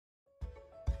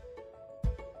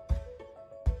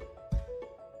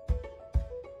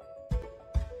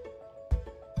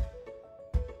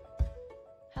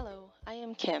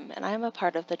Kim, and I am a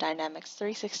part of the Dynamics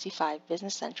 365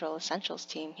 Business Central Essentials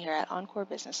team here at Encore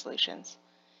Business Solutions.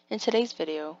 In today's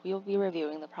video, we will be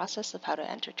reviewing the process of how to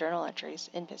enter journal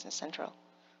entries in Business Central.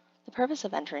 The purpose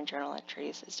of entering journal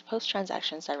entries is to post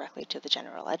transactions directly to the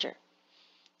general ledger.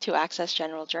 To access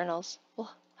general journals,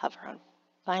 we'll hover on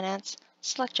Finance,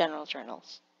 select General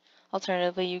Journals.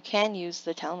 Alternatively, you can use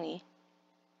the Tell Me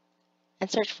and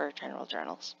search for general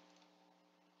journals.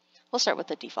 We'll start with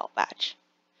the default badge.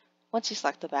 Once you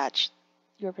select the badge,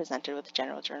 you are presented with the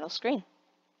General Journal screen.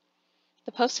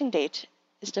 The posting date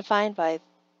is defined by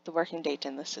the working date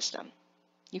in the system.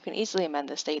 You can easily amend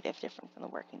this date if different from the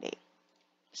working date,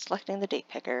 selecting the date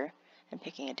picker and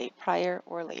picking a date prior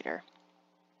or later.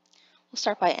 We'll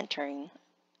start by entering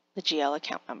the GL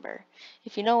account number.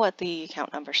 If you know what the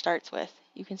account number starts with,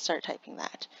 you can start typing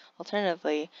that.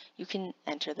 Alternatively, you can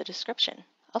enter the description.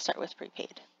 I'll start with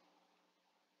prepaid.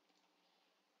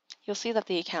 You'll see that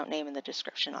the account name and the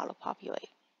description auto-populate.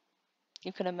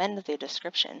 You can amend the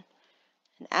description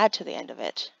and add to the end of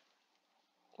it,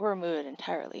 or remove it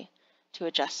entirely to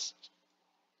adjust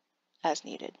as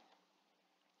needed.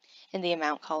 In the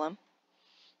amount column,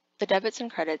 the debits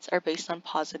and credits are based on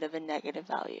positive and negative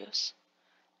values.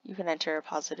 You can enter a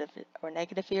positive or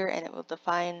negative here, and it will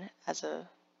define as an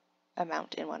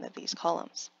amount in one of these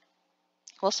columns.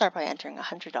 We'll start by entering a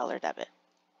 $100 debit,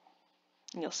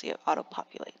 and you'll see it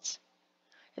auto-populates.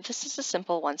 If this is a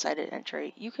simple one-sided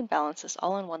entry, you can balance this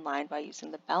all in one line by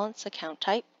using the balance account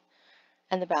type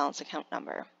and the balance account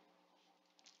number.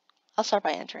 I'll start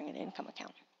by entering an income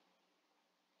account.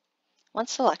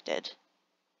 Once selected,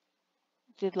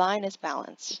 the line is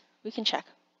balanced. We can check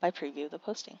by preview the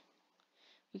posting.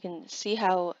 We can see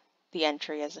how the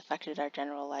entry has affected our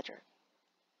general ledger.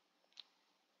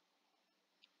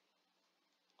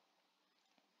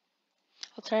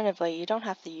 Alternatively, you don't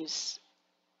have to use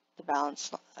the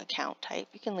balance account type.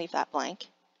 You can leave that blank.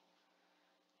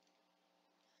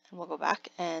 And we'll go back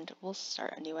and we'll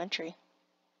start a new entry.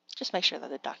 Just make sure that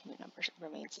the document number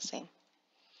remains the same.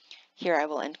 Here I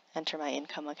will enter my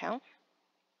income account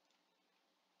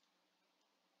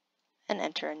and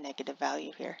enter a negative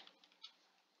value here.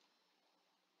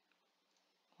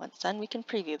 Once done, we can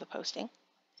preview the posting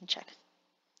and check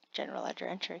general ledger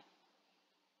entry.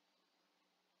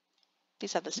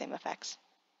 These have the same effects.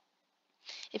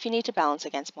 If you need to balance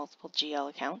against multiple GL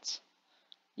accounts,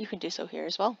 you can do so here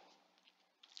as well.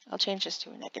 I'll change this to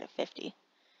a -50.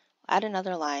 Add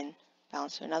another line,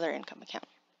 balance to another income account.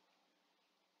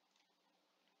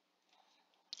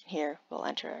 Here we'll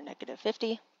enter a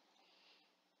 -50,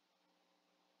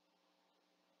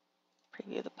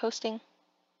 preview the posting,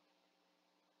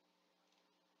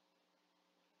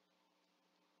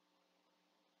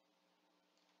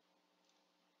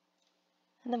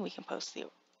 and then we can post the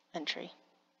entry.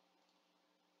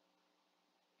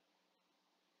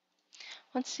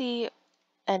 Once the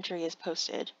entry is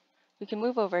posted, we can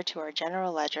move over to our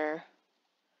general ledger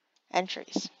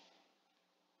entries.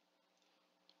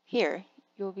 Here,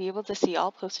 you will be able to see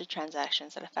all posted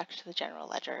transactions that affect the general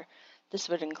ledger. This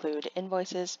would include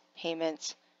invoices,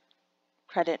 payments,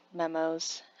 credit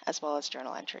memos, as well as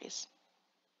journal entries.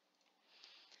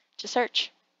 To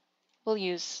search, we'll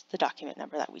use the document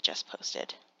number that we just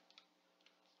posted.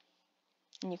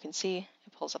 And you can see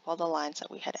it pulls up all the lines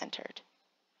that we had entered.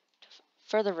 To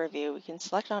further review, we can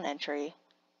select on entry,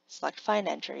 select Find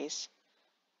Entries,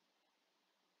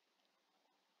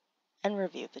 and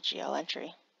review the GL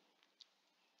entry.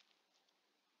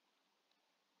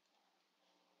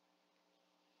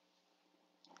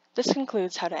 This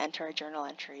concludes how to enter a journal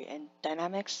entry in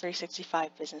Dynamics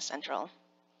 365 Business Central.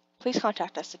 Please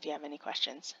contact us if you have any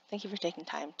questions. Thank you for taking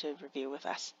time to review with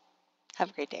us. Have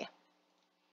a great day.